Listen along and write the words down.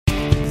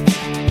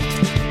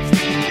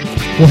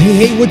Well,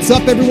 hey, what's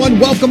up, everyone?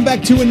 Welcome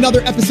back to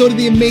another episode of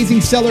the Amazing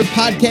Seller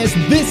Podcast.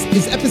 This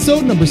is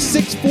episode number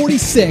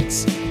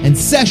 646 and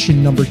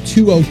session number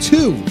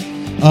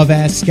 202 of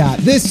Ask Scott.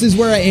 This is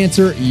where I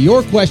answer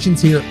your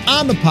questions here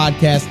on the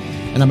podcast,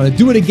 and I'm going to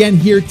do it again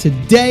here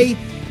today.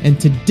 And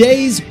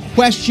today's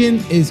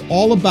question is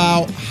all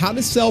about how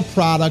to sell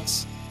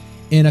products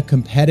in a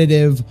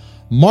competitive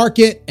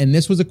market. And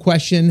this was a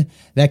question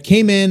that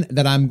came in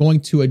that I'm going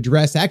to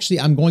address. Actually,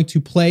 I'm going to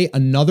play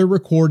another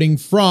recording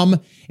from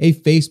a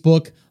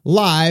Facebook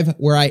Live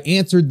where I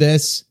answered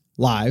this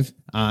live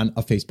on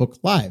a Facebook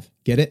Live.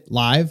 Get it?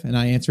 Live. And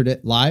I answered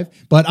it live.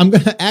 But I'm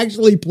going to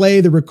actually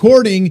play the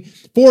recording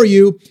for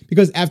you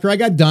because after I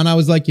got done, I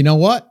was like, you know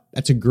what?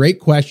 That's a great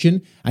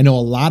question. I know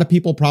a lot of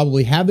people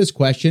probably have this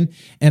question,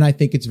 and I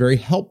think it's very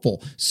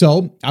helpful.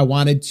 So I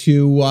wanted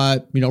to,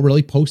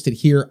 really post it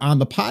here on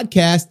the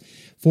podcast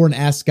for an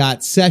Ask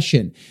Scott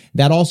session.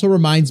 That also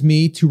reminds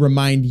me to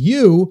remind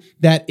you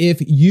that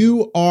if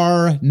you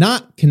are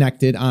not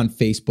connected on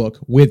Facebook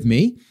with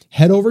me,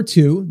 head over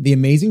to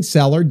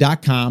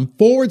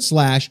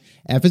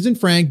theamazingseller.com/F as in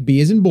Frank, B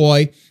as in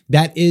boy.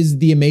 That is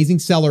the Amazing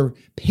Seller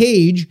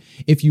page.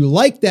 If you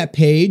like that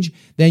page,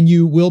 then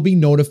you will be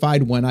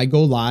notified when I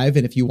go live.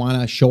 And if you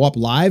want to show up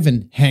live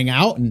and hang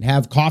out and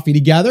have coffee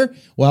together,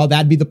 well,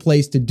 that'd be the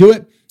place to do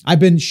it.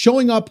 I've been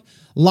showing up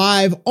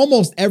live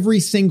almost every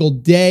single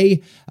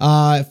day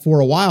for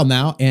a while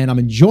now, and I'm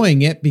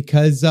enjoying it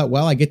because,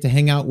 I get to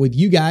hang out with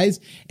you guys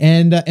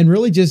and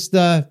really just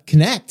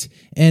connect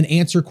and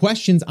answer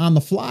questions on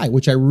the fly,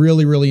 which I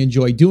really, really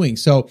enjoy doing.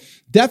 So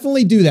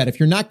definitely do that. If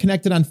you're not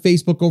connected on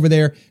Facebook over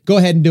there, go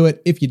ahead and do it.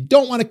 If you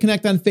don't want to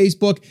connect on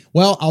Facebook,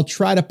 well, I'll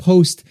try to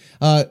post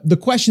the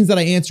questions that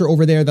I answer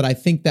over there that I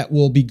think that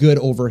will be good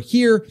over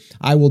here.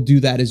 I will do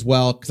that as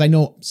well because I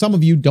know some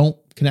of you don't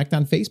connect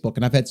on Facebook.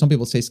 And I've had some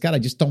people say, Scott, I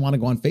just don't want to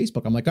go on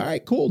Facebook. I'm like, all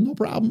right, cool. No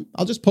problem.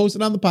 I'll just post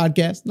it on the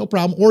podcast. No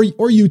problem. Or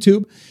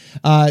YouTube.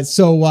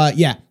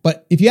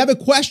 But if you have a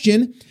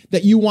question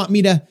that you want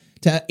me to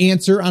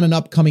answer on an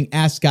upcoming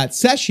Ask Scott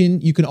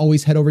session, you can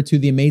always head over to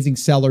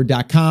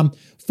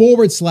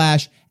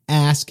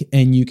theamazingseller.com/ask,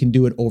 and you can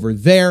do it over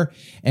there.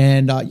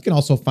 And you can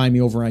also find me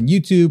over on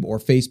YouTube or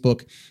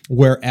Facebook,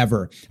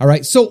 wherever. All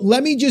right. So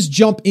let me just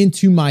jump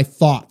into my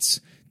thoughts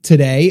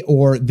today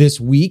or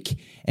this week.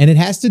 And it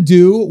has to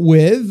do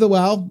with,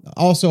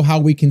 also how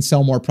we can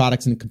sell more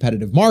products in a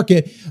competitive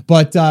market.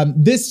 But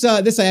this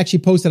I actually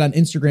posted on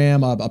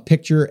Instagram of a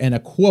picture and a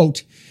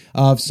quote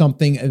of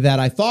something that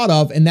I thought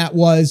of. And that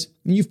was,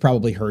 you've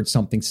probably heard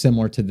something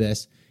similar to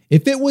this.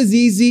 If it was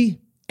easy,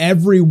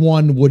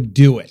 everyone would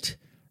do it,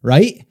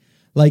 right?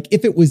 Like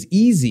if it was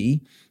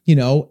easy,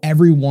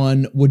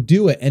 everyone would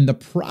do it. And the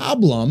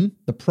problem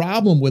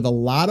with a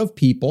lot of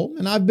people,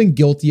 and I've been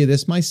guilty of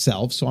this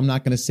myself, so I'm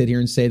not going to sit here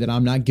and say that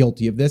I'm not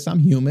guilty of this. I'm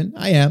human.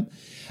 I am.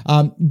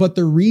 But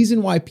the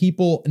reason why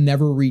people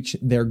never reach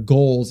their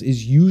goals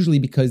is usually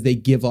because they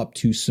give up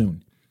too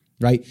soon,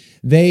 right?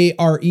 They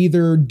are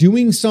either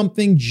doing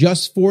something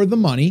just for the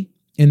money,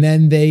 and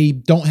then they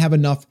don't have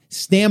enough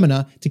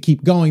stamina to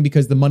keep going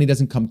because the money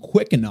doesn't come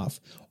quick enough,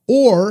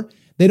 or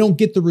they don't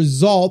get the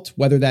result,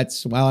 whether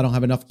that's, I don't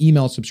have enough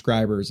email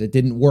subscribers. It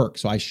didn't work,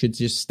 so I should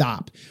just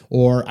stop.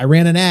 Or I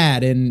ran an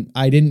ad and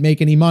I didn't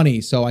make any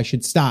money, so I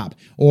should stop.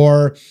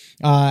 Or,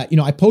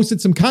 I posted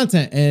some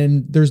content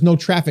and there's no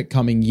traffic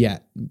coming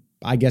yet.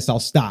 I guess I'll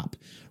stop,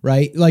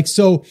 right?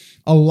 So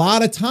a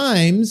lot of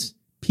times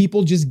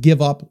people just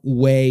give up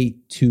way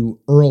too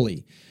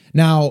early.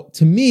 Now,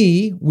 to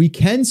me, we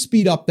can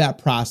speed up that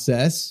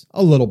process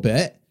a little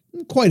bit,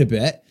 quite a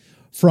bit.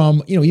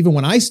 From, even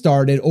when I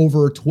started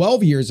over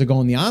 12 years ago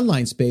in the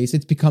online space,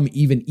 it's become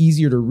even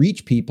easier to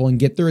reach people and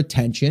get their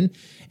attention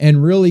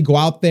and really go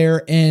out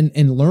there and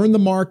learn the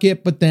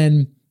market, but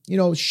then,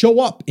 show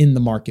up in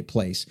the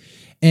marketplace.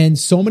 And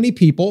so many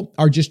people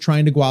are just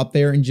trying to go out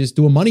there and just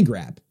do a money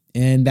grab.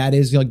 And that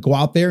is go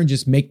out there and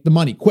just make the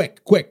money quick.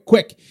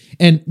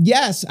 And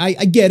yes,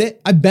 I get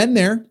it. I've been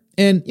there.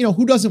 And,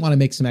 who doesn't want to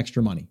make some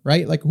extra money,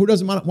 right? Like who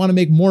doesn't want to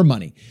make more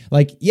money?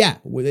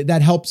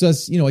 That helps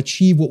us,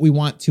 achieve what we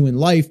want to in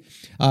life.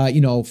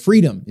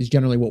 Freedom is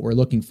generally what we're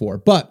looking for.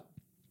 But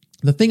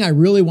the thing I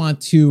really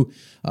want to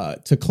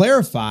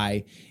clarify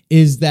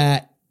is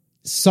that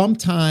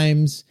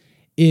sometimes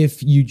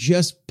if you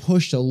just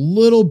pushed a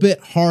little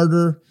bit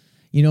harder,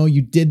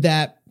 you did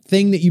that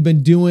thing that you've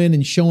been doing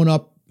and showing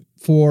up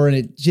for, and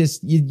it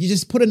just, you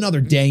just put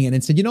another day in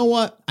and said, you know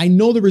what? I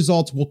know the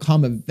results will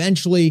come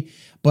eventually,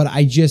 but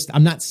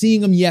I'm not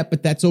seeing them yet,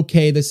 but that's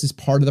okay. This is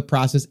part of the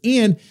process.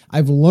 And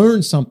I've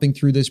learned something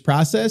through this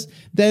process,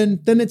 then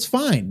it's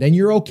fine. Then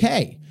you're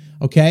okay.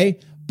 Okay.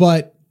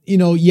 But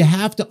you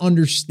have to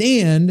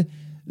understand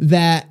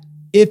that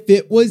if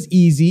it was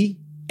easy,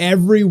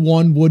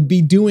 everyone would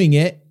be doing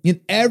it and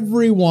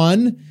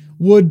everyone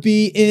would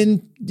be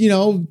in,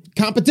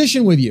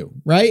 competition with you.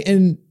 Right.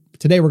 And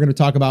today we're going to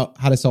talk about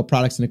how to sell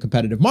products in a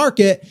competitive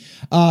market.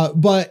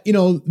 But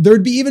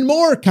there'd be even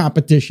more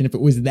competition if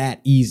it was that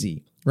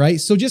easy,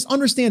 right? So just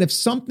understand if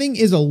something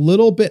is a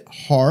little bit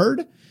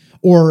hard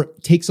or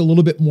takes a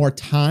little bit more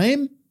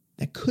time,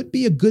 that could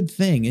be a good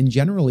thing. And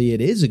generally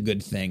it is a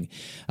good thing.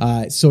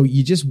 So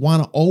you just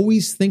want to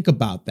always think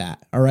about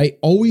that. All right.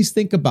 Always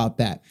think about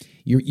that.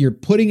 You're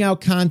putting out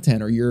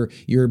content, or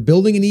you're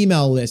building an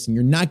email list and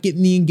you're not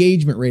getting the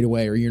engagement right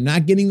away, or you're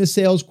not getting the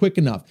sales quick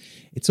enough.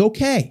 It's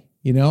okay.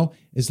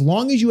 As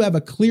long as you have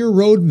a clear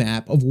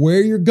roadmap of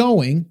where you're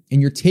going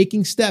and you're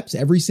taking steps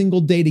every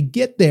single day to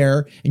get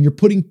there, and you're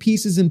putting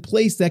pieces in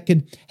place that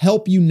can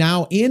help you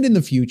now and in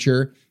the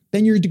future,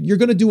 then you're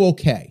going to do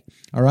okay.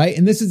 All right.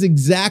 And this is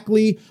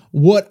exactly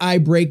what I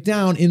break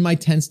down in my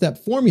 10-step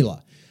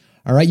formula.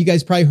 All right. You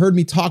guys probably heard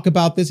me talk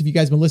about this if you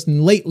guys have been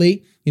listening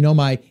lately,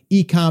 my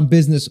e-com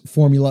business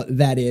formula,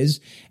 that is.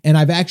 And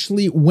I've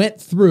actually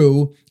went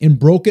through and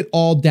broke it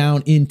all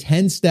down in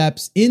 10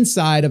 steps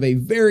inside of a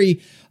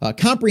very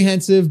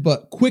comprehensive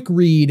but quick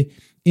read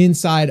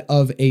inside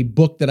of a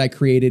book that I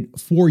created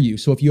for you.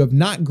 So if you have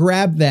not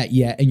grabbed that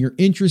yet and you're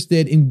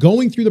interested in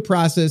going through the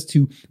process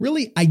to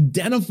really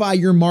identify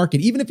your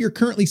market, even if you're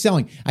currently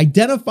selling,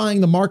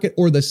 identifying the market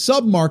or the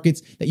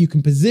sub-markets that you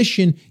can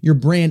position your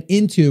brand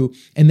into,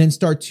 and then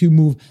start to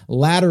move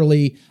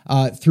laterally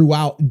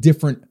throughout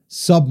different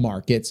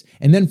sub-markets.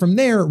 And then from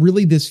there,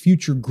 really this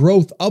future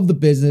growth of the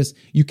business,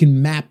 you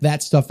can map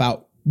that stuff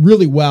out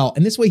really well.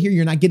 And this way here,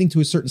 you're not getting to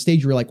a certain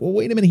stage where you're like, well,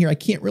 wait a minute here. I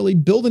can't really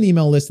build an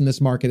email list in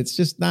this market. It's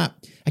just not,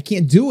 I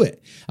can't do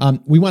it.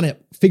 We want to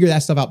figure that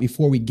stuff out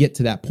before we get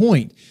to that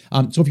point.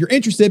 So if you're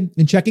interested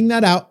in checking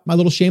that out, my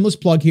little shameless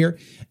plug here,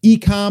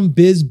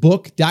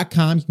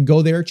 ecombizbook.com. You can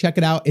go there, check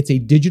it out. It's a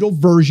digital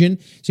version,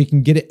 so you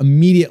can get it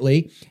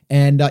immediately.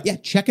 And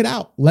check it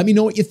out. Let me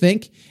know what you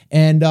think.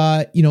 And,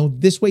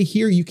 this way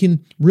here, you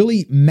can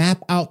really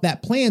map out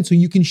that plan so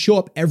you can show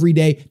up every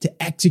day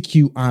to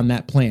execute on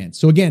that plan.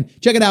 So again,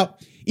 check it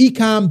out,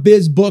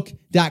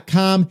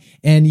 ecombizbook.com,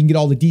 and you can get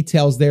all the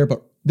details there.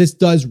 But this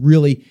does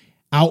really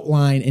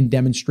outline and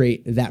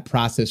demonstrate that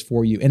process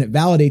for you. And it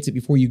validates it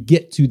before you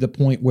get to the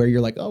point where you're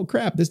like, oh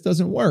crap, this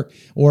doesn't work.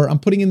 Or I'm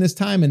putting in this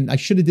time and I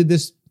should have did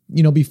this,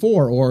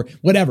 before, or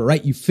whatever,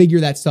 right? You figure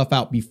that stuff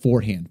out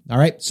beforehand. All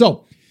right.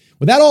 So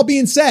with that all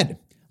being said,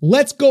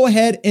 let's go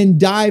ahead and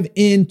dive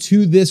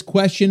into this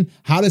question,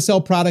 how to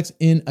sell products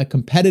in a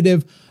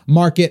competitive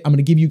market. I'm going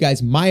to give you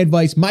guys my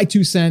advice, my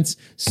 2 cents.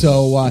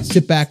 So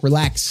sit back,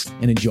 relax,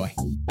 and enjoy.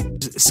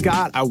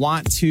 Scott, I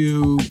want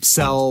to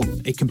sell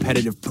a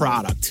competitive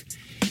product,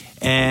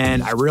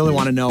 and I really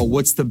want to know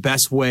what's the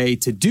best way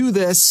to do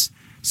this.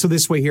 So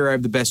this way here, I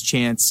have the best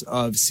chance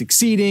of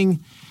succeeding.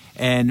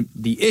 And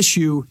the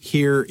issue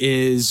here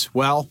is,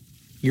 well,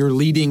 you're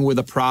leading with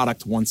a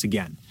product once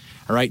again.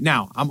 All right.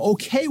 Now, I'm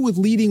okay with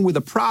leading with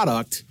a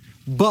product,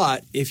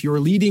 but if you're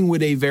leading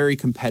with a very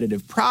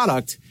competitive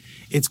product,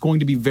 it's going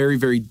to be very,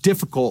 very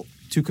difficult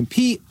to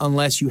compete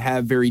unless you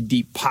have very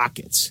deep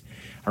pockets.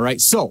 All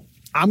right. So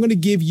I'm going to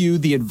give you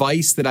the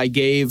advice that I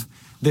gave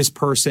this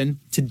person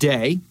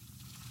today.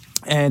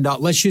 And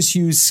let's just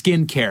use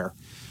skincare.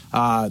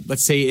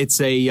 Let's say it's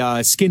a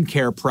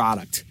skincare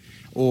product,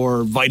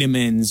 or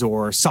vitamins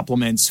or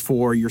supplements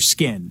for your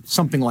skin,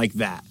 something like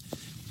that.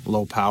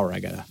 Low power, I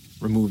got to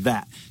remove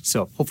that.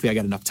 So hopefully I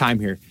got enough time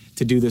here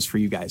to do this for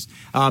you guys.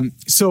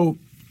 So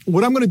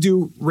what I'm going to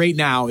do right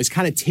now is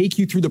kind of take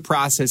you through the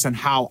process on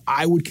how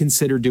I would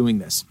consider doing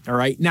this. All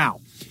right. Now,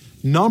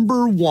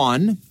 number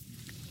one,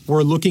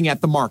 we're looking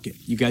at the market.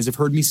 You guys have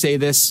heard me say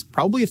this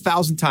probably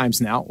 1,000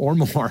 times now or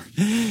more,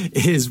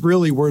 is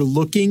really we're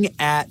looking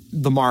at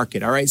the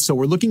market. All right. So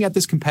we're looking at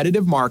this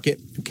competitive market.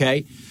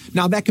 Okay.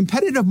 Now that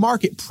competitive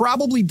market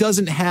probably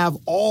doesn't have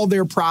all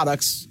their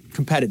products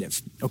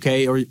competitive,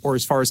 okay, or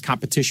as far as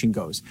competition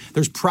goes.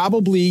 There's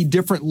probably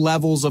different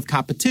levels of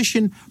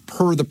competition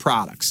per the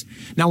products.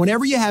 Now,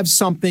 whenever you have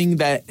something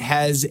that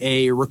has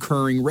a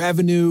recurring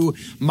revenue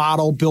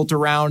model built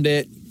around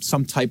it,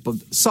 some type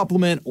of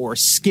supplement or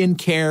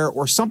skincare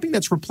or something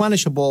that's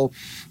replenishable,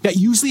 that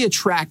usually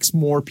attracts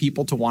more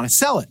people to want to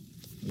sell it.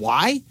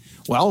 Why?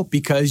 Well,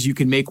 because you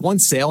can make one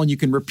sale and you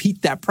can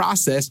repeat that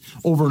process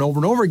over and over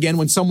and over again.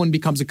 When someone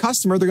becomes a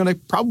customer, they're going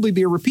to probably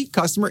be a repeat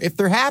customer if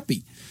they're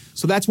happy.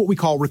 So that's what we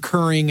call a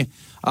recurring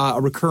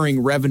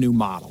revenue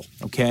model,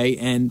 okay?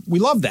 And we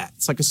love that.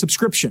 It's like a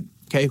subscription,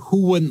 okay?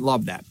 Who wouldn't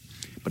love that?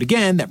 But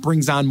again, that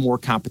brings on more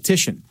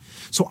competition.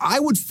 So I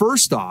would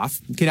first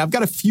off, okay, I've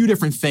got a few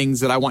different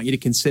things that I want you to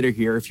consider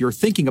here if you're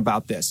thinking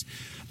about this.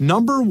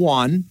 Number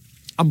one,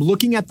 I'm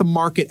looking at the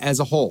market as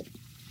a whole.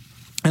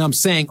 And I'm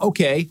saying,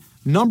 okay,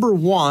 number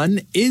one,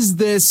 is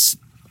this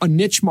a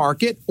niche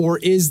market or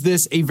is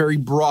this a very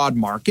broad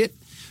market?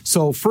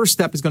 So first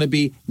step is going to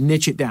be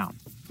niche it down.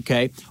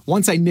 Okay.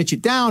 Once I niche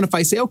it down, if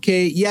I say,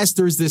 okay, yes,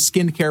 there's this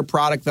skincare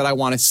product that I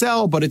want to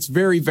sell, but it's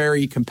very,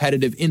 very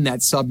competitive in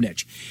that sub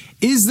niche.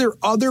 Is there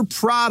other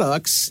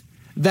products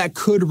that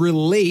could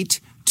relate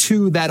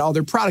to that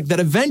other product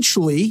that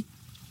eventually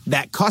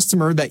that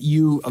customer that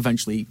you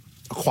eventually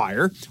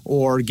acquire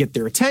or get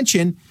their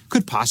attention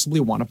could possibly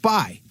want to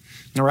buy?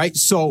 All right.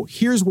 So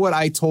here's what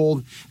I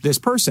told this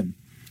person.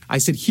 I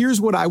said, here's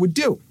what I would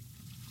do.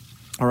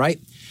 All right.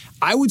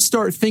 I would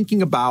start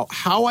thinking about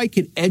how I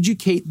could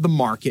educate the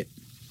market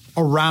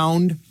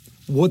around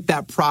what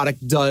that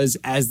product does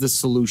as the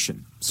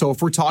solution. So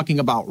if we're talking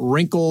about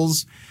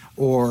wrinkles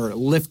or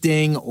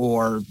lifting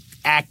or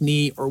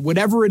acne or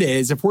whatever it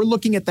is, if we're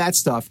looking at that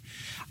stuff,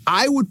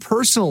 I would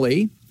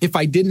personally, if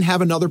I didn't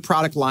have another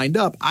product lined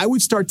up, I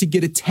would start to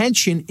get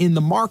attention in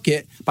the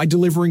market by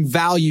delivering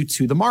value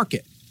to the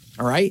market.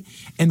 All right.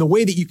 And the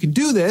way that you can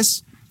do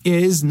this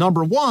is,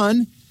 number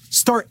one,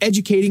 start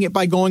educating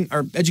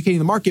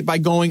the market by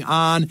going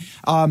on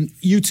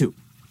YouTube,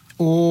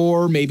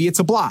 or maybe it's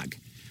a blog,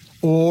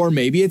 or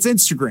maybe it's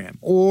Instagram,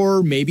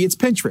 or maybe it's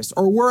Pinterest,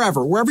 or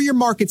wherever your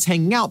market's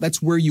hanging out,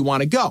 that's where you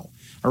want to go.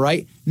 All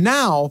right.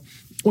 Now,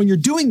 when you're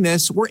doing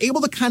this, we're able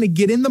to kind of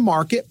get in the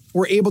market.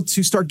 We're able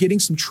to start getting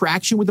some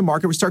traction with the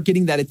market. We start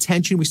getting that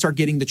attention. We start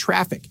getting the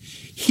traffic.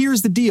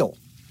 Here's the deal.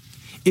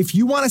 If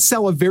you want to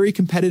sell a very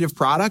competitive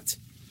product,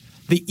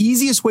 the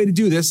easiest way to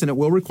do this, and it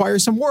will require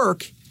some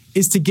work,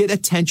 is to get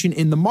attention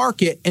in the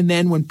market. And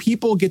then when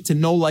people get to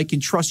know, like,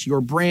 and trust your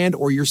brand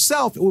or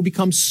yourself, it will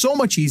become so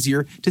much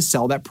easier to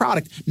sell that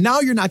product. Now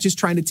you're not just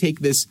trying to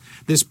take this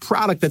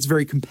product that's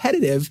very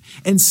competitive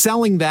and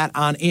selling that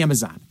on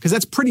Amazon, because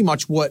that's pretty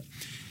much what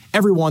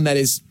everyone that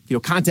is,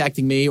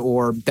 contacting me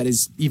or that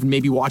is even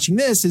maybe watching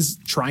this is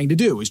trying to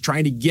do, is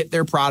trying to get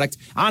their product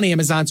on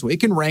Amazon so it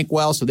can rank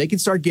well, so they can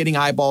start getting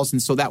eyeballs.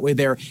 And so that way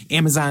their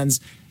Amazon's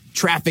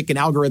traffic and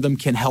algorithm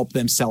can help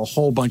them sell a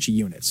whole bunch of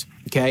units.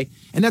 Okay.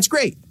 And that's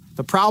great.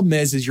 The problem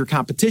is your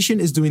competition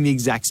is doing the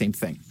exact same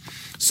thing.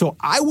 So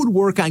I would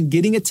work on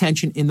getting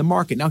attention in the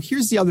market. Now,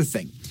 here's the other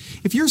thing.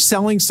 If you're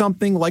selling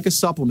something like a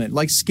supplement,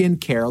 like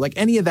skincare, like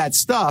any of that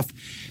stuff,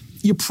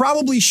 you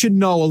probably should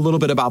know a little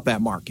bit about that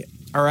market.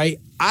 All right.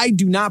 I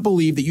do not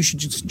believe that you should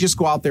just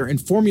go out there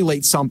and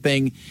formulate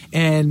something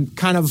and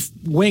kind of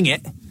wing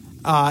it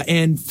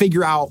and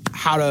figure out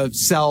how to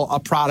sell a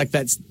product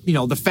that's,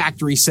 the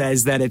factory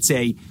says that it's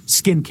a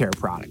skincare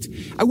product.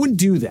 I wouldn't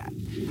do that.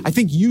 I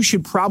think you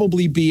should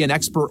probably be an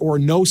expert or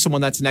know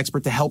someone that's an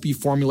expert to help you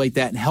formulate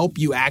that and help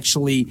you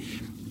actually,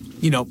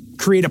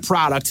 create a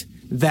product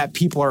that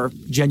people are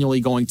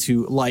genuinely going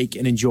to like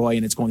and enjoy,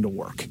 and it's going to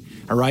work.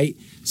 All right.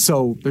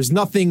 So there's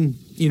nothing,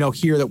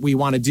 here that we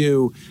want to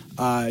do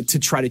to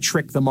try to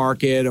trick the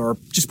market or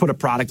just put a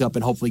product up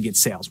and hopefully get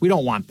sales. We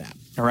don't want that.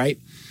 All right.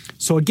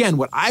 So again,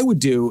 what I would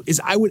do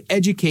is I would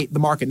educate the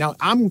market. Now,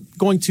 I'm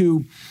going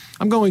to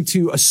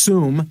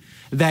assume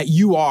that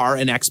you are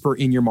an expert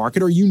in your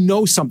market, or you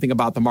know something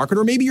about the market,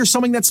 or maybe you're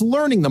someone that's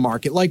learning the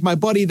market, like my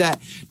buddy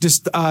that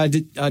just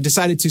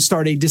decided to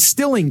start a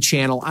distilling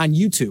channel on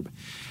YouTube.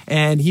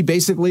 And he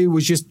basically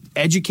was just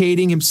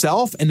educating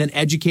himself and then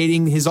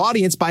educating his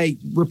audience by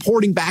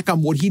reporting back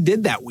on what he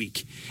did that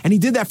week. And he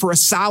did that for a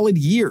solid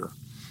year.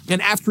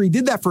 And after he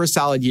did that for a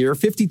solid year,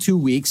 52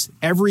 weeks,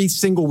 every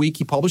single week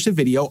he published a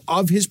video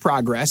of his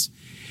progress.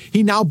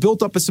 He now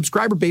built up a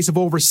subscriber base of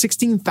over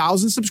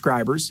 16,000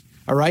 subscribers,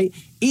 all right?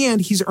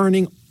 And he's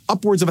earning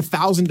upwards of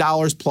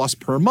 $1,000 plus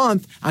per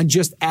month on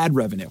just ad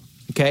revenue,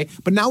 okay?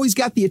 But now he's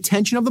got the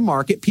attention of the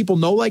market. People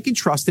know, like, and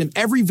trust him.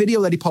 Every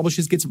video that he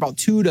publishes gets about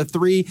 2 to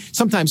 3,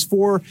 sometimes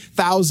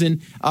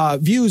 4,000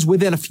 views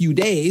within a few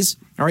days,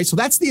 all right? So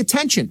that's the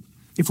attention.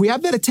 If we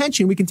have that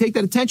attention, we can take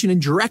that attention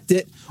and direct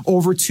it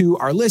over to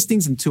our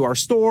listings and to our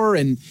store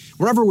and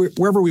wherever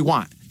we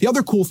want. The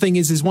other cool thing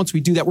is once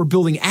we do that, we're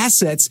building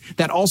assets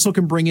that also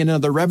can bring in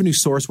another revenue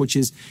source, which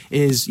is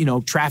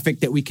traffic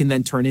that we can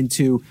then turn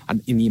into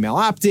an email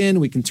opt-in.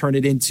 We can turn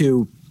it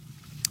into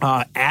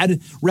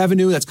ad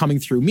revenue that's coming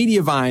through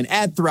Mediavine,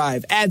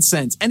 AdThrive,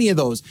 AdSense, any of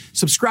those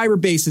subscriber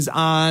bases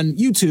on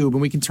YouTube,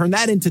 and we can turn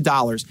that into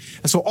dollars.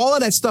 And so all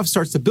of that stuff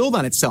starts to build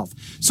on itself.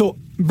 So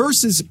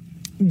versus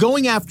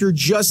going after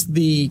just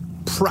the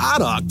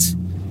product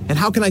and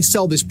how can I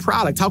sell this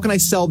product? How can I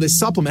sell this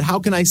supplement? How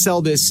can I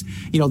sell this,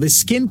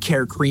 this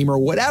skincare cream or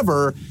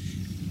whatever?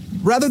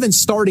 Rather than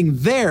starting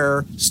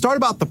there, start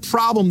about the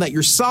problem that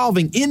you're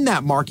solving in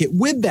that market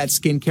with that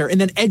skincare and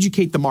then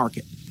educate the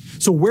market.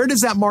 So where does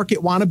that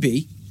market want to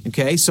be?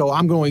 Okay, so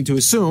I'm going to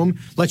assume,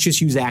 let's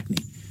just use acne.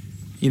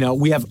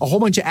 We have a whole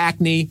bunch of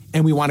acne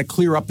and we want to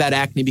clear up that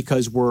acne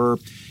because we're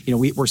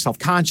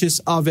self-conscious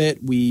of it.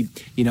 We've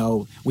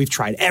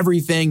tried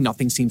everything.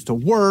 Nothing seems to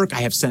work. I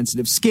have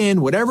sensitive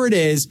skin, whatever it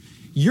is.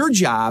 Your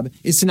job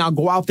is to now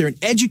go out there and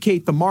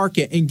educate the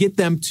market and get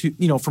them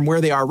to, from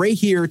where they are right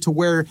here to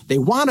where they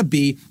want to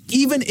be,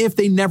 even if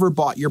they never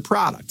bought your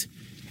product.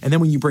 And then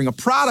when you bring a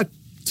product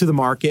to the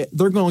market,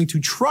 they're going to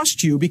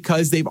trust you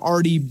because they've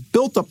already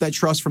built up that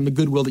trust from the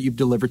goodwill that you've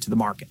delivered to the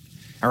market.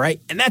 All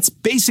right. And that's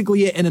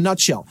basically it in a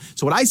nutshell.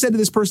 So what I said to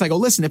this person, I go,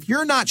 listen, if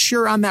you're not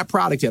sure on that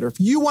product yet, or if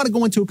you want to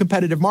go into a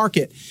competitive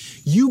market,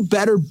 you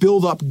better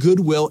build up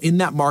goodwill in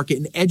that market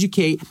and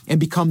educate and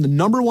become the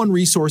number one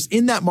resource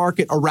in that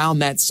market around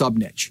that sub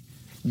niche.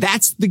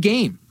 That's the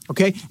game.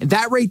 Okay. And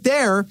that right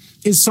there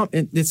is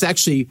something, it's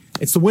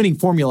the winning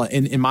formula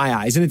in my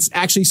eyes. And it's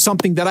actually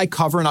something that I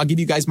cover, and I'll give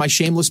you guys my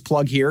shameless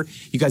plug here.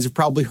 You guys have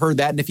probably heard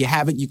that. And if you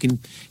haven't, you can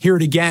hear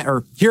it again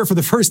or hear it for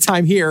the first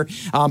time here.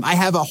 I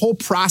have a whole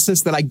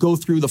process that I go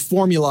through, the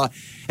formula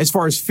as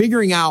far as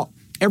figuring out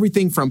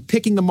everything from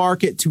picking the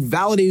market to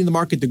validating the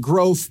market, the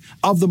growth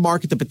of the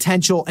market, the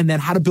potential, and then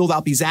how to build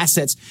out these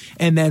assets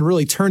and then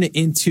really turn it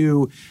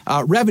into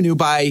revenue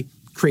by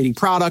creating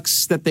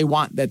products that they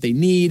want, that they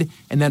need,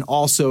 and then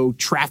also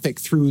traffic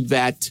through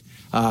that,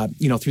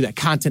 through that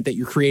content that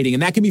you're creating.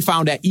 And that can be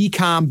found at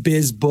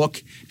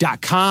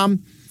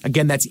ecombizbook.com.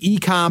 Again, that's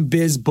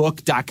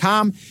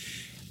ecombizbook.com.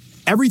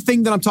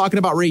 Everything that I'm talking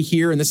about right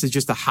here, and this is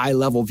just a high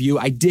level view,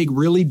 I dig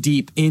really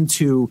deep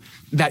into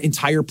that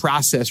entire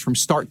process from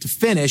start to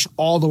finish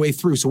all the way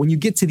through. So when you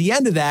get to the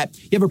end of that,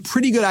 you have a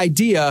pretty good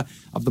idea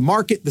of the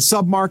market, the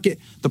sub-market,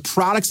 the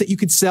products that you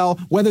could sell,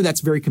 whether that's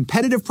very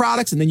competitive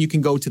products, and then you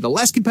can go to the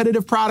less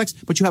competitive products,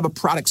 but you have a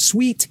product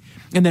suite.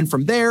 And then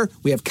from there,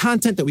 we have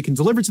content that we can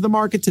deliver to the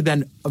market to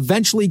then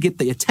eventually get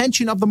the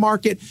attention of the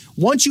market.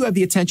 Once you have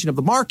the attention of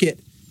the market,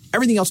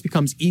 everything else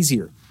becomes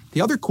easier. The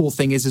other cool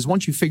thing is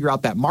once you figure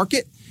out that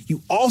market,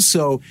 you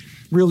also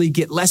really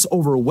get less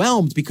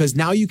overwhelmed because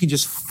now you can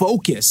just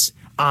focus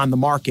on the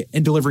market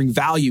and delivering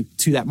value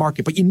to that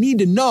market. But you need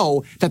to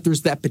know that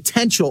there's that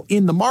potential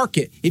in the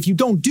market. If you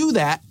don't do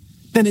that,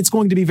 then it's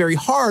going to be very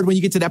hard when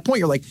you get to that point.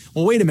 You're like,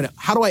 well, wait a minute.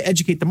 How do I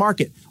educate the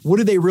market? What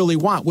do they really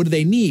want? What do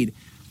they need?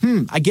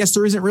 I guess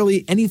there isn't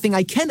really anything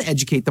I can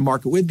educate the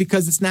market with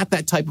because it's not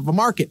that type of a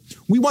market.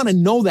 We want to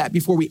know that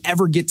before we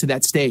ever get to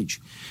that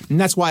stage. And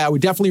that's why I would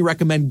definitely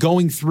recommend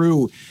going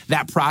through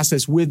that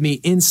process with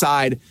me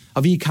inside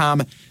of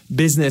Ecom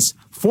Business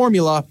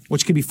Formula,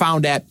 which can be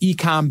found at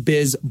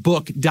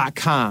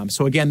ecombizbook.com.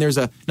 So again, there's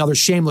another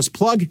shameless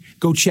plug.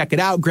 Go check it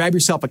out. Grab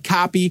yourself a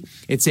copy.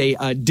 It's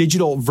a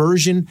digital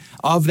version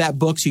of that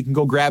book, so you can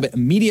go grab it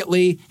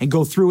immediately and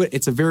go through it.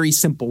 It's a very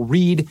simple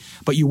read,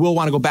 but you will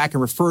want to go back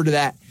and refer to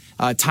that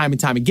time and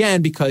time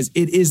again because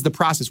it is the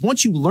process.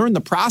 Once you learn the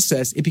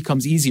process, it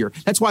becomes easier.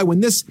 That's why when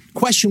this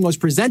question was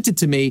presented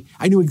to me,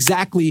 I knew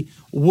exactly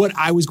what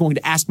I was going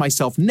to ask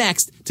myself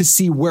next to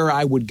see where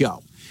I would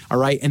go. All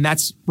right. And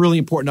that's really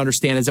important to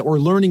understand is that we're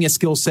learning a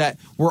skill set.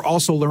 We're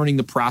also learning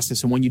the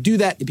process. And when you do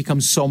that, it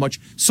becomes so much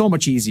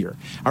easier.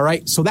 All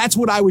right. So that's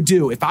what I would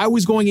do. If I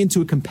was going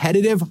into a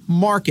competitive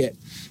market,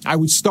 I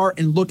would start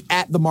and look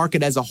at the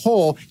market as a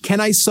whole. Can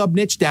I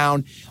sub-niche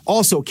down?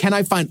 Also, can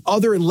I find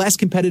other less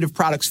competitive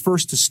products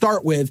first to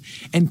start with?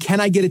 And can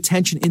I get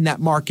attention in that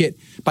market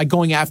by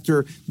going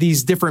after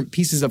these different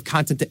pieces of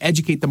content to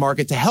educate the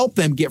market to help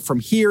them get from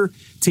here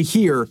to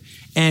here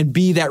and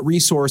be that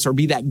resource or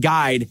be that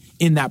guide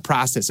in that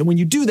process? And when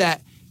you do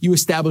that, you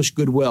establish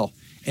goodwill.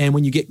 And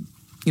when you get,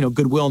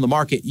 goodwill in the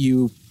market,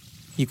 you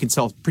can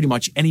sell pretty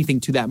much anything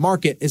to that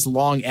market as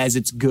long as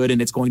it's good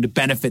and it's going to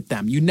benefit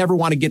them. You never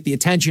want to get the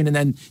attention and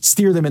then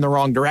steer them in the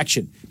wrong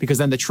direction because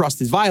then the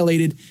trust is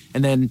violated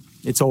and then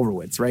it's over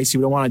with, right? So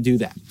you don't want to do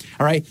that.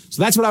 All right.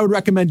 So that's what I would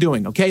recommend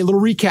doing. Okay. A little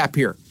recap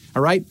here.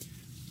 All right.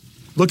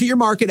 Look at your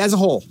market as a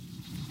whole.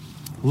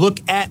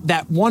 Look at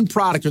that one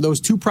product or those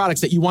two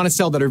products that you want to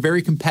sell that are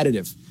very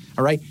competitive.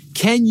 All right.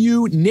 Can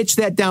you niche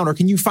that down or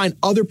can you find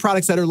other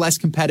products that are less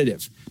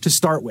competitive to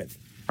start with?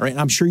 All right. And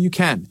I'm sure you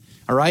can.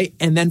 All right.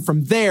 And then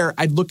from there,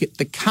 I'd look at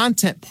the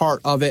content part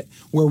of it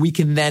where we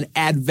can then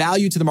add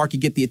value to the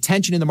market, get the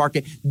attention in the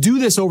market, do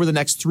this over the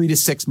next 3 to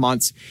 6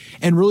 months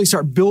and really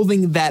start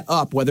building that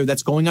up, whether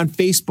that's going on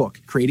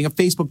Facebook, creating a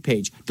Facebook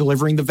page,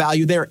 delivering the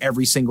value there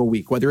every single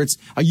week, whether it's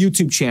a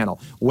YouTube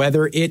channel,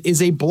 whether it is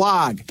a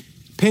blog,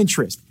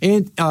 Pinterest,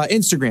 and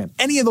Instagram,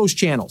 any of those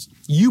channels,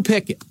 you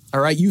pick it.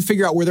 All right. You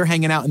figure out where they're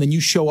hanging out and then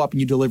you show up and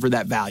you deliver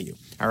that value.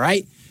 All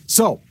right.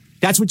 So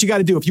that's what you got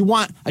to do. If you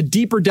want a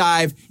deeper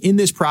dive in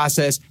this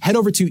process, head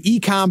over to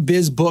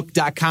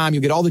ecombizbook.com.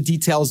 You'll get all the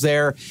details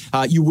there.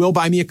 You will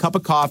buy me a cup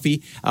of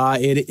coffee.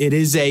 It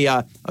is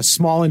a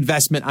small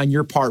investment on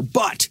your part,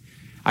 but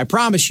I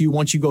promise you,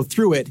 once you go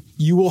through it,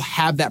 you will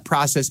have that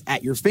process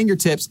at your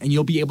fingertips and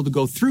you'll be able to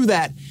go through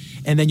that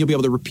and then you'll be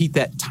able to repeat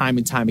that time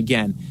and time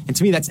again. And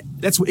to me, that's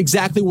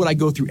exactly what I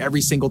go through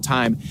every single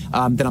time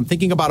that I'm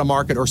thinking about a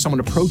market or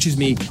someone approaches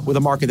me with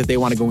a market that they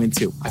want to go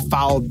into. I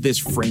follow this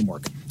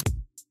framework.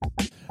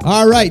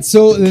 All right.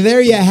 So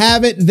there you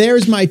have it.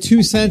 There's my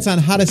 2 cents on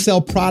how to sell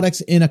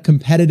products in a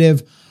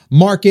competitive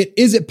market.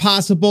 Is it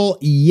possible?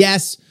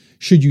 Yes.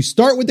 Should you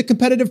start with the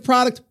competitive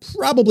product?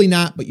 Probably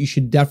not, but you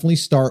should definitely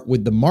start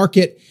with the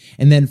market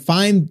and then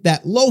find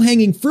that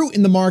low-hanging fruit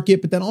in the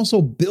market, but then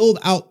also build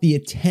out the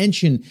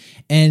attention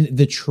and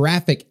the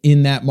traffic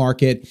in that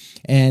market.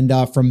 And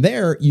from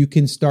there, you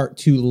can start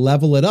to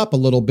level it up a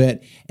little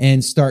bit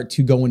and start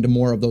to go into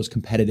more of those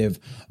competitive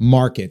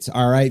markets.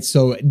 All right.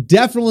 So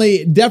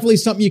definitely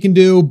something you can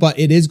do, but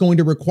it is going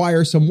to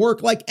require some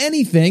work like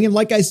anything. And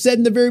like I said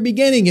in the very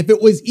beginning, if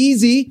it was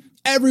easy,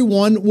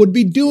 everyone would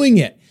be doing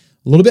it.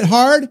 A little bit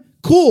hard?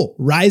 Cool.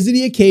 Rise to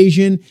the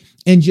occasion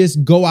and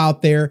just go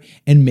out there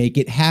and make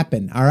it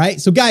happen. All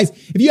right. So guys,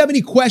 if you have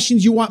any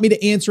questions you want me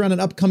to answer on an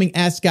upcoming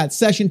Ask Scott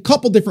session,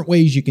 couple different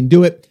ways you can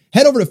do it.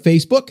 Head over to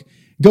Facebook,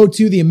 go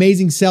to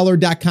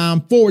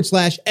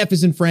theamazingseller.com/F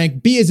as in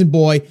Frank, B as in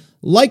boy,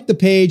 like the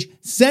page,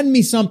 send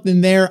me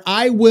something there.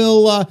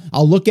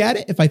 I'll look at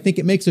it. If I think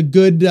it makes a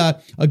good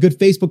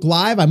Facebook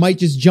Live, I might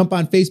just jump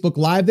on Facebook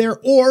Live there,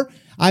 or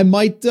I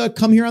might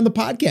come here on the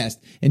podcast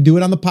and do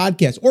it on the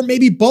podcast, or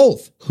maybe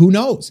both. Who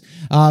knows?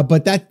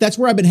 But that's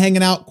where I've been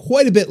hanging out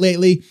quite a bit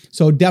lately.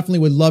 So definitely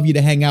would love you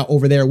to hang out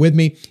over there with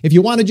me. If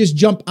you want to just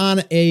jump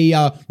on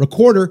a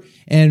recorder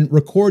and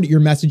record your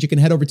message, you can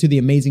head over to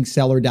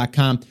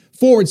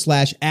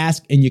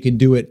theamazingseller.com/ask, and you can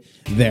do it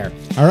there.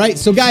 All right.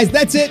 So guys,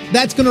 that's it.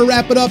 That's going to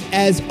wrap it up.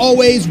 As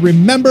always,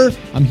 remember,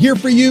 I'm here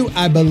for you.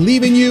 I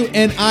believe in you,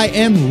 and I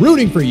am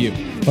rooting for you.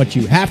 But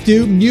you have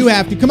to.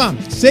 Come on,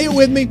 say it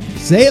with me.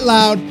 Say it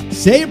loud.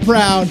 Say it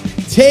proud.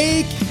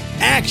 Take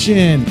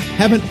action.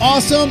 Have an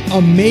awesome,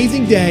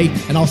 amazing day,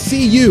 and I'll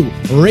see you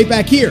right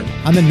back here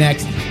on the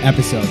next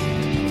episode.